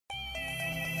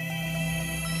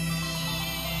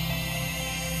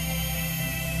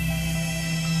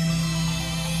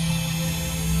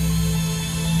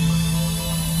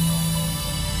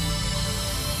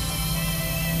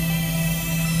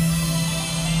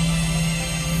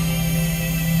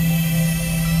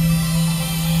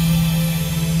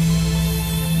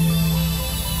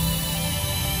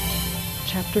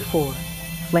Chapter 4.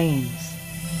 Flames.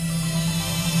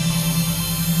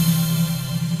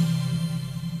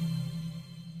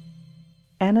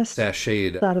 Anna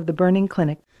sashayed out of the burning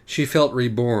clinic. She felt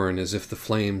reborn, as if the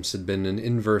flames had been an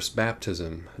inverse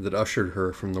baptism that ushered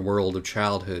her from the world of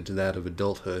childhood to that of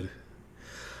adulthood.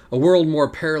 A world more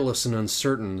perilous and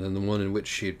uncertain than the one in which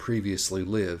she had previously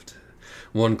lived.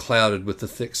 One clouded with the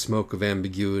thick smoke of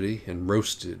ambiguity and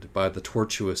roasted by the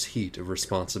tortuous heat of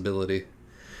responsibility.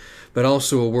 But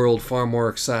also a world far more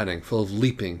exciting, full of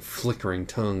leaping, flickering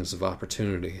tongues of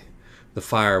opportunity. The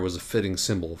fire was a fitting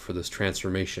symbol for this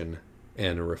transformation,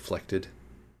 Anna reflected.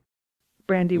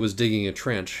 Brandy was digging a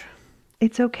trench.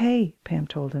 It's okay, Pam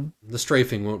told him. The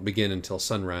strafing won't begin until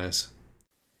sunrise.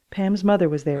 Pam's mother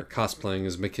was there, cosplaying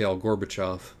as Mikhail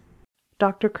Gorbachev.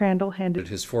 Dr. Crandall handed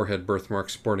his forehead birthmark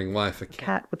sporting wife a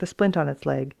cat with a splint on its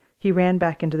leg. He ran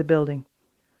back into the building.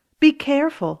 Be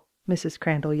careful, Mrs.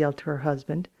 Crandall yelled to her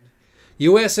husband.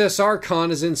 USS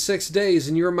Archon is in 6 days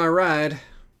and you're my ride.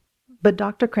 But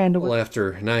Dr. Crandall, well,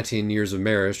 after 19 years of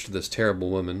marriage to this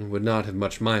terrible woman, would not have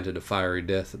much minded a fiery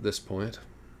death at this point.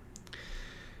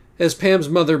 As Pam's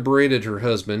mother berated her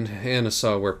husband, Anna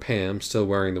saw where Pam, still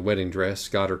wearing the wedding dress,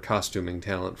 got her costuming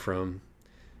talent from.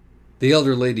 The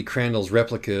elder Lady Crandall's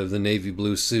replica of the navy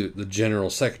blue suit the General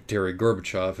Secretary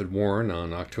Gorbachev had worn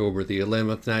on October the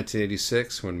 11th,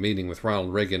 1986, when meeting with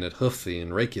Ronald Reagan at Hufvud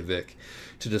in Reykjavik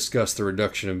to discuss the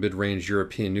reduction of mid-range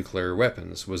European nuclear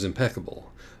weapons, was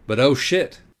impeccable. But oh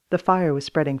shit! The fire was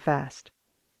spreading fast.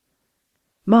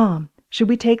 Mom, should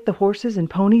we take the horses and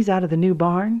ponies out of the new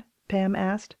barn? Pam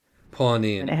asked.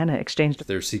 Pawnee and Anna exchanged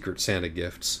their secret Santa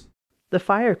gifts. The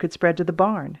fire could spread to the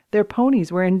barn. Their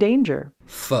ponies were in danger.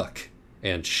 Fuck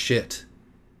and shit.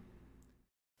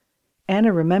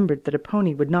 Anna remembered that a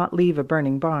pony would not leave a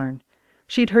burning barn.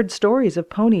 She'd heard stories of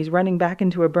ponies running back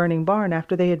into a burning barn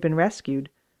after they had been rescued.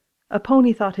 A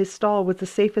pony thought his stall was the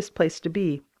safest place to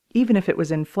be, even if it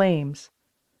was in flames.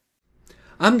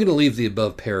 I'm going to leave the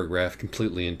above paragraph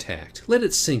completely intact. Let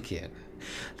it sink in.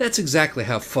 That's exactly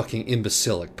how fucking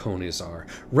imbecilic ponies are.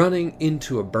 Running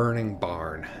into a burning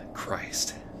barn.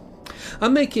 Christ.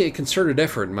 I'm making a concerted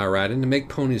effort in my writing to make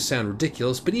ponies sound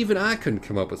ridiculous, but even I couldn't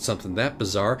come up with something that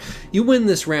bizarre. You win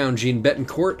this round, Jean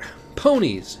Betancourt.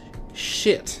 Ponies.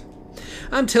 Shit.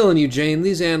 I'm telling you, Jane,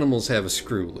 these animals have a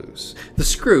screw loose. The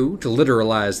screw, to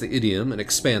literalize the idiom and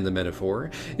expand the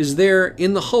metaphor, is there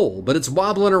in the hole, but it's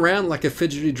wobbling around like a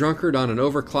fidgety drunkard on an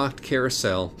overclocked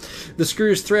carousel. The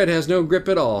screw's thread has no grip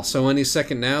at all, so any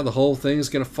second now the whole thing's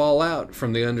gonna fall out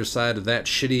from the underside of that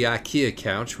shitty IKEA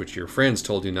couch, which your friends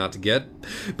told you not to get.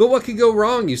 But what could go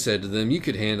wrong, you said to them. You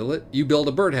could handle it. You built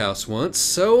a birdhouse once,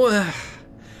 so...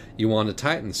 You want to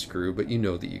tighten the screw, but you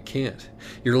know that you can't.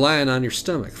 You're lying on your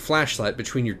stomach, flashlight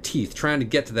between your teeth, trying to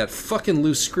get to that fucking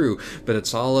loose screw, but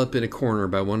it's all up in a corner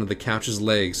by one of the couch's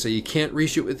legs, so you can't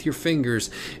reach it with your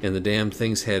fingers, and the damn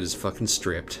thing's head is fucking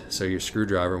stripped, so your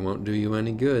screwdriver won't do you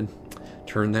any good.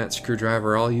 Turn that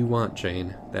screwdriver all you want,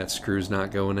 Jane. That screw's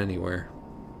not going anywhere.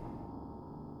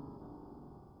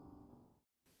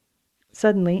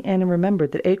 Suddenly, Anna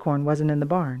remembered that Acorn wasn't in the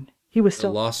barn. He was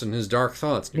still lost in his dark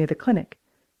thoughts near the clinic.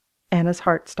 Anna's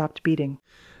heart stopped beating.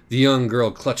 The young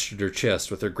girl clutched at her chest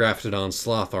with her grafted-on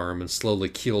sloth arm and slowly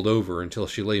keeled over until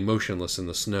she lay motionless in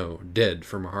the snow, dead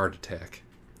from a heart attack.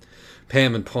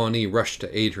 Pam and Pawnee rushed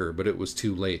to aid her, but it was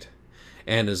too late.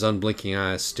 Anna's unblinking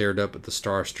eyes stared up at the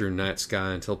star-strewn night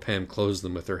sky until Pam closed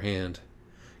them with her hand.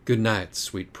 "Good night,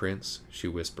 sweet prince," she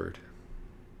whispered.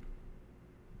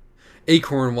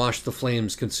 Acorn watched the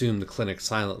flames consume the clinic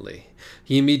silently.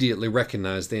 He immediately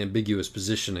recognized the ambiguous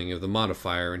positioning of the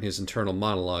modifier in his internal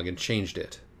monologue and changed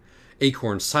it.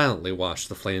 Acorn silently watched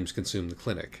the flames consume the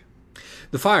clinic.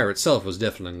 The fire itself was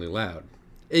deafeningly loud.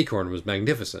 Acorn was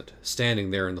magnificent,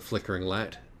 standing there in the flickering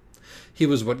light. He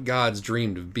was what gods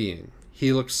dreamed of being.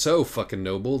 He looked so fucking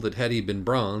noble that had he been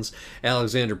bronze,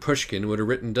 Alexander Pushkin would have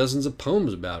written dozens of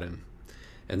poems about him.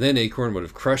 And then Acorn would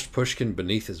have crushed Pushkin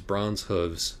beneath his bronze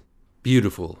hooves.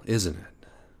 Beautiful, isn't it?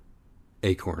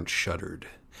 Acorn shuddered.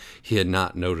 He had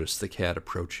not noticed the cat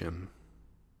approach him.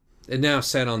 It now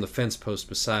sat on the fence post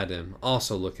beside him,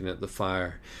 also looking at the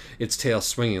fire, its tail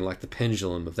swinging like the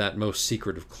pendulum of that most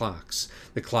secret of clocks,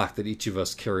 the clock that each of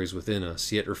us carries within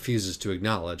us, yet refuses to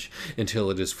acknowledge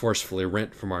until it is forcefully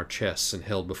rent from our chests and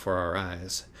held before our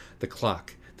eyes, the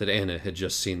clock that Anna had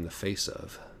just seen the face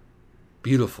of.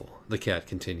 Beautiful, the cat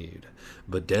continued,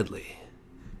 but deadly.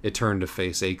 It turned to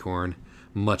face Acorn,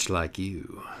 much like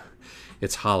you.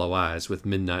 Its hollow eyes with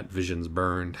midnight visions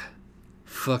burned.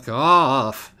 "Fuck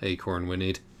off," Acorn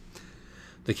whinnied.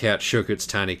 The cat shook its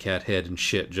tiny cat head and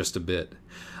shit just a bit.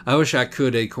 I wish I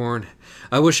could, Acorn.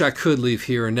 I wish I could leave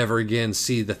here and never again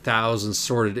see the thousand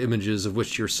sordid images of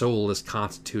which your soul is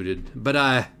constituted. But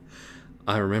I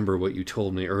remember what you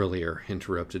told me earlier,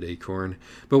 interrupted Acorn.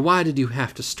 But why did you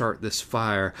have to start this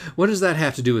fire? What does that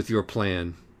have to do with your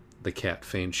plan? The cat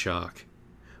feigned shock.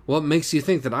 What makes you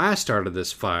think that I started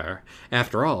this fire?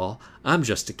 After all, I'm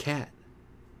just a cat.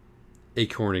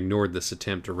 Acorn ignored this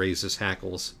attempt to raise his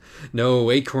hackles.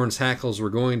 No, Acorn's hackles were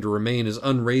going to remain as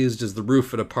unraised as the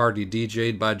roof at a party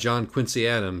DJ'd by John Quincy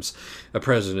Adams, a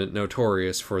president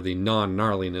notorious for the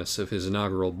non-gnarliness of his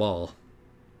inaugural ball.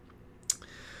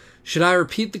 Should I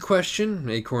repeat the question,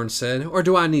 Acorn said, or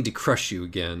do I need to crush you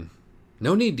again?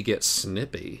 No need to get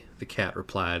snippy, the cat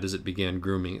replied as it began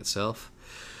grooming itself.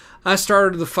 I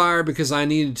started the fire because I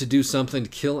needed to do something to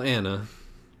kill Anna.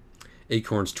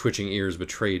 Acorn's twitching ears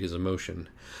betrayed his emotion.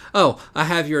 Oh, I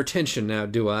have your attention now,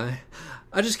 do I?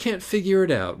 I just can't figure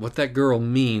it out, what that girl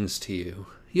means to you.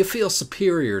 You feel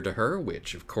superior to her,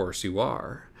 which, of course, you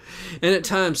are, and at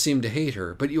times seem to hate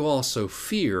her, but you also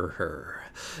fear her.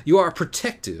 You are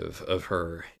protective of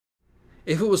her.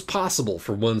 If it was possible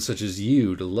for one such as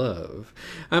you to love,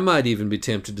 I might even be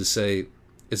tempted to say,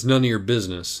 It's none of your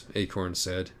business, Acorn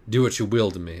said. Do what you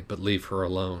will to me, but leave her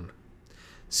alone.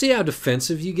 See how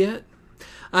defensive you get?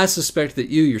 I suspect that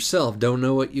you yourself don't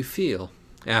know what you feel.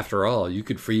 After all, you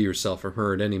could free yourself from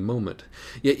her at any moment.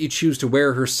 Yet you choose to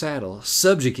wear her saddle,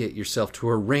 subjugate yourself to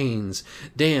her reins,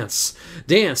 dance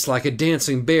like a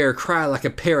dancing bear, cry like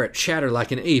a parrot, chatter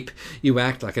like an ape. You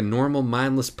act like a normal,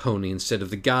 mindless pony instead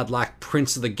of the godlike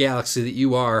prince of the galaxy that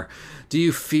you are. Do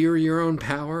you fear your own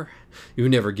power? You've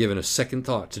never given a second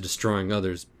thought to destroying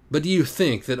others. But do you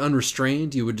think that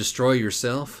unrestrained you would destroy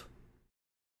yourself?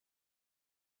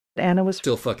 Anna was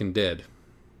still fucking dead.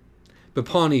 But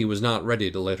Pawnee was not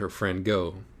ready to let her friend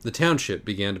go. The township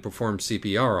began to perform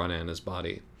CPR on Anna's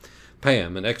body.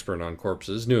 Pam, an expert on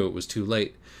corpses, knew it was too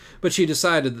late, but she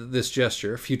decided that this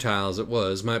gesture, futile as it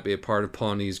was, might be a part of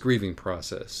Pawnee's grieving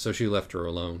process, so she left her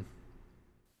alone.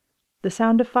 The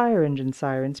sound of fire engine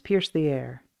sirens pierced the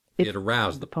air. It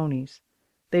aroused the ponies.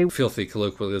 They filthy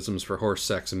colloquialisms for horse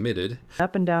sex emitted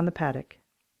up and down the paddock.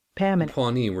 Pam and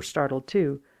Pawnee were startled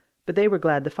too, but they were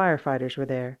glad the firefighters were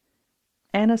there.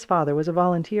 Anna's father was a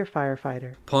volunteer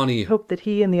firefighter. Pawnee hoped that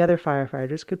he and the other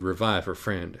firefighters could revive her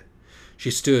friend.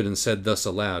 She stood and said thus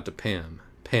aloud to Pam.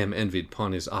 Pam envied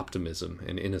Pawnee's optimism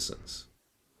and innocence.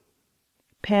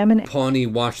 Pawnee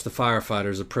watched the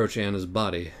firefighters approach Anna's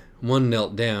body. One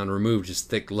knelt down, removed his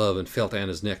thick glove, and felt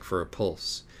Anna's neck for a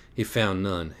pulse. He found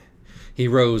none. He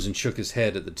rose and shook his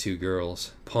head at the two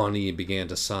girls. Pawnee began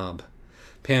to sob.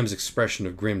 Pam's expression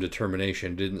of grim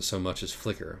determination didn't so much as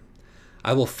flicker.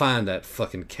 I will find that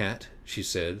fucking cat, she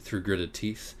said, through gritted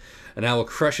teeth, and I will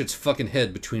crush its fucking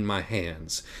head between my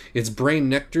hands. Its brain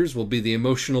nectars will be the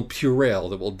emotional purell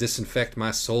that will disinfect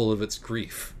my soul of its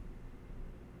grief.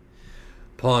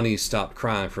 Pawnee stopped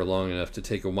crying for long enough to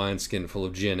take a wineskin full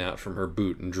of gin out from her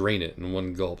boot and drain it in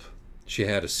one gulp. She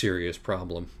had a serious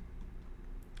problem.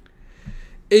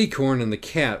 Acorn and the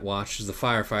cat watched as the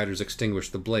firefighters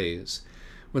extinguished the blaze.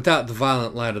 Without the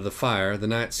violent light of the fire, the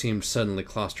night seemed suddenly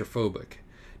claustrophobic.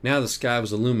 Now the sky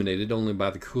was illuminated only by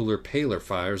the cooler, paler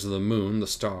fires of the moon, the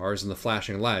stars, and the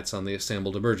flashing lights on the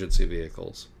assembled emergency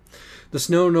vehicles. The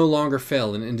snow no longer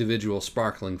fell in individual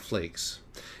sparkling flakes.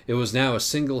 It was now a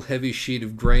single heavy sheet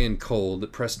of gray and cold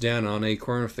that pressed down on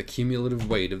Acorn with the cumulative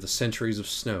weight of the centuries of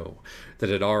snow that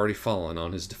had already fallen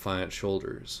on his defiant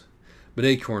shoulders. But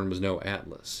Acorn was no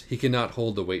Atlas. He could not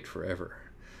hold the weight forever.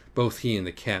 Both he and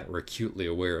the cat were acutely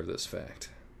aware of this fact.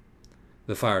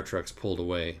 The fire trucks pulled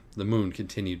away. The moon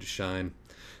continued to shine.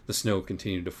 The snow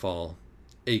continued to fall.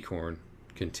 Acorn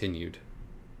continued.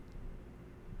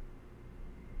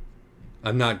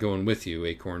 I'm not going with you,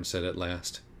 Acorn said at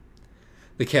last.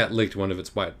 The cat licked one of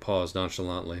its white paws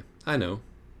nonchalantly. I know.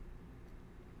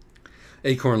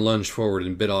 Acorn lunged forward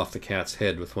and bit off the cat's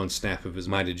head with one snap of his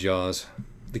mighty jaws.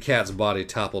 The cat's body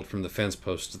toppled from the fence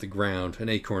post to the ground, and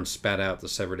Acorn spat out the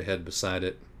severed head beside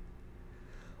it.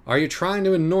 Are you trying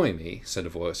to annoy me? Said a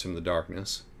voice from the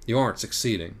darkness. You aren't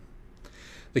succeeding.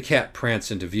 The cat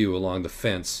pranced into view along the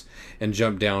fence and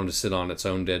jumped down to sit on its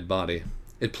own dead body.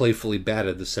 It playfully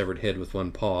batted the severed head with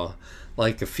one paw,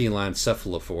 like a feline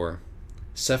cephalophore.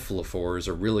 Cephalophore is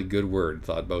a really good word,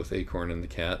 thought both Acorn and the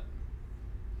cat.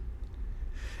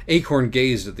 Acorn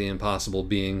gazed at the impossible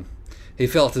being. He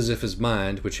felt as if his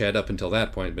mind, which had up until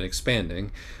that point been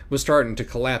expanding, was starting to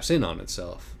collapse in on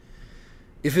itself.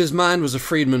 If his mind was a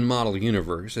Friedman model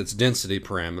universe, its density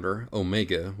parameter,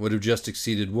 omega, would have just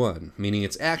exceeded 1, meaning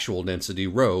its actual density,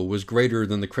 rho, was greater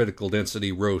than the critical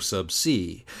density, rho sub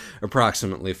c,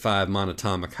 approximately 5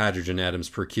 monatomic hydrogen atoms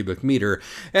per cubic meter,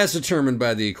 as determined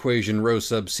by the equation rho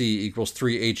sub c equals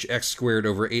 3hx squared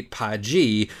over 8 pi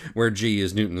g, where g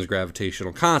is Newton's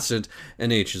gravitational constant,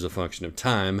 and h is a function of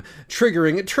time,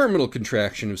 triggering a terminal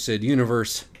contraction of said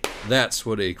universe. That's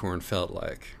what Acorn felt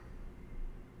like.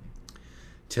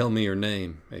 "Tell me your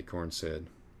name," Acorn said.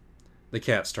 The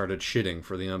cat started shitting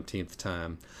for the umpteenth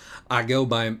time. "I go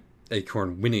by..."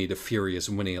 Acorn whinnied a furious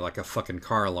whinny like a fucking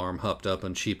car alarm hopped up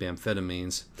on cheap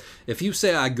amphetamines. "If you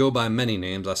say I go by many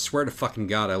names, I swear to fucking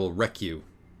God I will wreck you."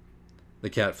 The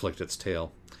cat flicked its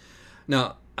tail.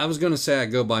 "Now, I was going to say I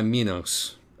go by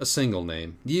Minos, a single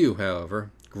name. You, however,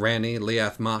 Granny,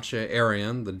 Liath Macha,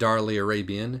 Arian, the Darley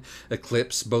Arabian,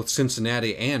 Eclipse, both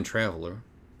Cincinnati and Traveler.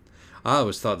 I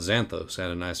always thought Xanthos had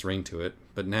a nice ring to it,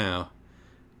 but now...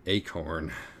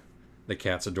 Acorn." The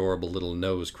cat's adorable little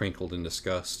nose crinkled in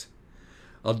disgust.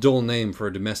 "A dull name for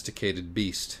a domesticated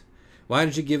beast. Why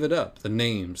did you give it up? The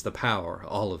names, the power,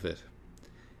 all of it.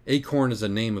 Acorn is a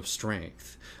name of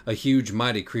strength, a huge,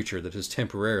 mighty creature that has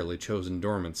temporarily chosen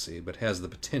dormancy, but has the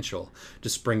potential to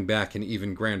spring back in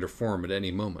even grander form at any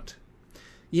moment.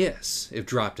 Yes, if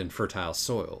dropped in fertile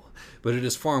soil, but it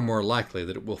is far more likely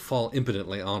that it will fall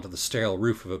impotently onto the sterile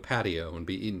roof of a patio and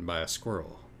be eaten by a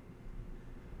squirrel.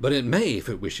 But it may, if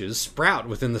it wishes, sprout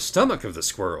within the stomach of the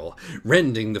squirrel,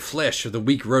 rending the flesh of the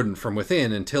weak rodent from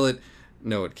within until it...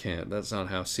 No, it can't. That's not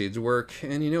how seeds work,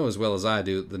 and you know as well as I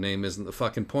do that the name isn't the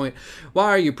fucking point. Why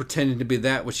are you pretending to be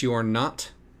that which you are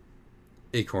not?"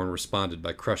 Acorn responded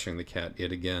by crushing the cat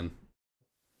yet again.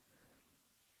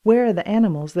 "Where are the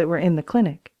animals that were in the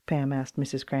clinic?" Pam asked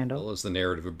Mrs. Crandall. As the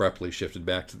narrative abruptly shifted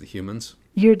back to the humans.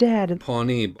 "Your dad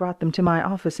Pawnee brought them to my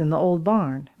office in the old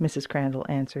barn," Mrs. Crandall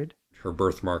answered. Her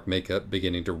birthmark makeup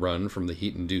beginning to run from the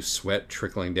heat-induced sweat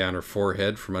trickling down her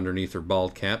forehead from underneath her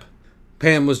bald cap.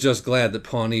 Pam was just glad that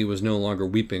Pawnee was no longer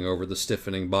weeping over the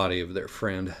stiffening body of their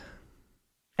friend.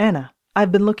 "Anna,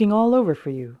 I've been looking all over for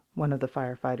you," one of the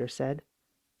firefighters said.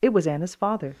 It was Anna's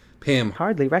father. Pam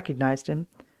hardly recognized him.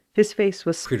 His face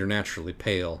was preternaturally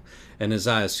pale, and his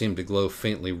eyes seemed to glow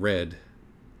faintly red.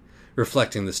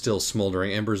 Reflecting the still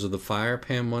smoldering embers of the fire,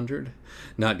 Pam wondered,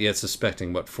 not yet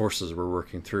suspecting what forces were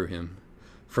working through him.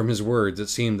 From his words, it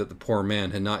seemed that the poor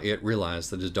man had not yet realized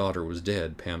that his daughter was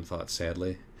dead, Pam thought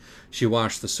sadly. She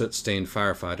watched the soot-stained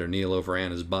firefighter kneel over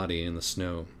Anna's body in the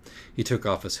snow. He took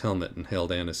off his helmet and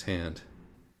held Anna's hand.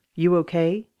 "You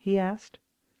okay?" he asked.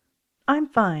 "I'm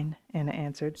fine," Anna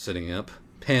answered. Sitting up,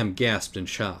 Pam gasped in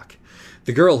shock.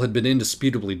 The girl had been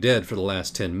indisputably dead for the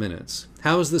last 10 minutes.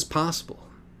 How was this possible?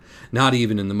 Not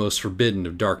even in the most forbidden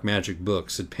of dark magic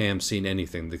books had Pam seen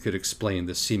anything that could explain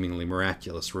this seemingly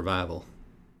miraculous revival.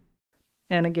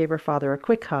 Anna gave her father a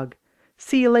quick hug.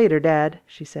 "See you later, Dad,"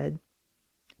 she said.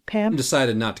 Pam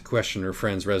decided not to question her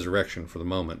friend's resurrection for the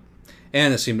moment.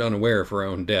 Anna seemed unaware of her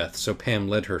own death, so Pam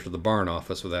led her to the barn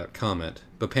office without comment,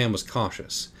 but Pam was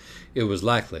cautious. It was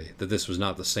likely that this was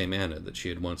not the same Anna that she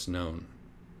had once known.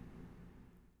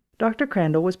 Dr.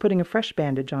 Crandall was putting a fresh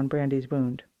bandage on Brandy's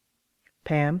wound.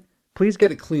 "Pam, please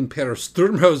get a clean pair of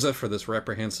Sturmhose for this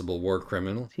reprehensible war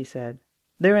criminal," he said.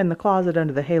 "They're in the closet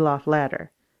under the hayloft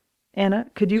ladder. Anna,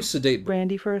 could you sedate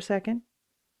Brandy for a second?"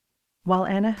 While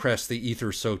Anna pressed the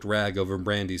ether-soaked rag over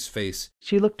Brandy's face,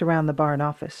 she looked around the barn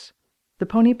office. The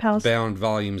Pony Pals bound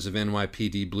volumes of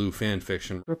NYPD Blue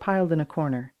fanfiction were piled in a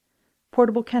corner.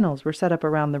 Portable kennels were set up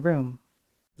around the room.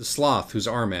 The sloth whose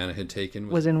arm Anna had taken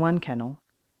was in one kennel.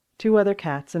 2 other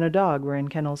cats and a dog were in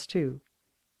kennels too.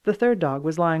 The third dog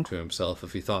was lying to himself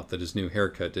if he thought that his new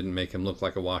haircut didn't make him look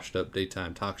like a washed-up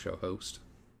daytime talk show host.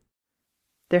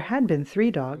 There had been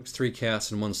 3 dogs, 3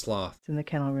 cats and 1 sloth in the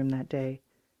kennel room that day.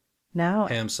 Now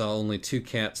Pam saw only 2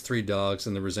 cats, 3 dogs,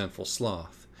 and the resentful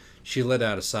sloth. She let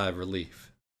out a sigh of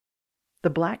relief. The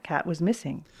black cat was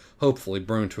missing. Hopefully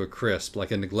burned to a crisp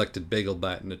like a neglected bagel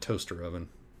bite in a toaster oven.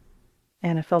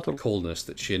 Anna felt a coldness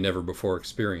that she had never before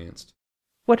experienced.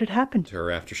 What had happened to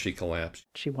her after she collapsed?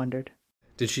 She wondered.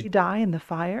 Did she die in the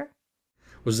fire?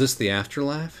 Was this the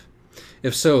afterlife?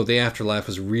 If so, the afterlife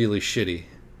was really shitty.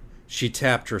 She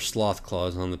tapped her sloth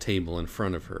claws on the table in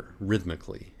front of her,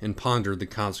 rhythmically, and pondered the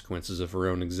consequences of her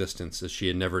own existence as she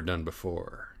had never done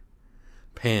before.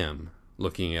 Pam,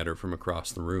 looking at her from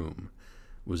across the room,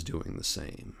 was doing the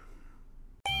same.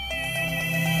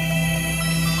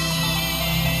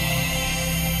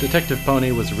 Detective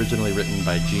Pony was originally written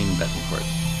by Gene Betancourt.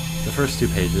 The first 2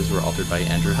 pages were altered by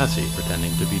Andrew Hussey,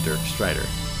 pretending to be Dirk Strider.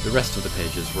 The rest of the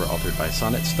pages were altered by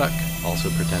Sonnet Stuck, also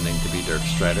pretending to be Dirk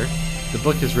Strider. The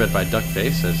book is read by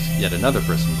Duckface as yet another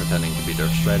person pretending to be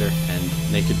Dirk Strider,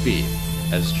 and Naked Bee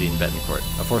as Jean Betancourt,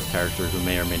 a 4th character who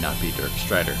may or may not be Dirk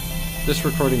Strider. This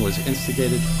recording was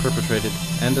instigated, perpetrated,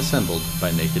 and assembled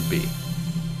by Naked Bee.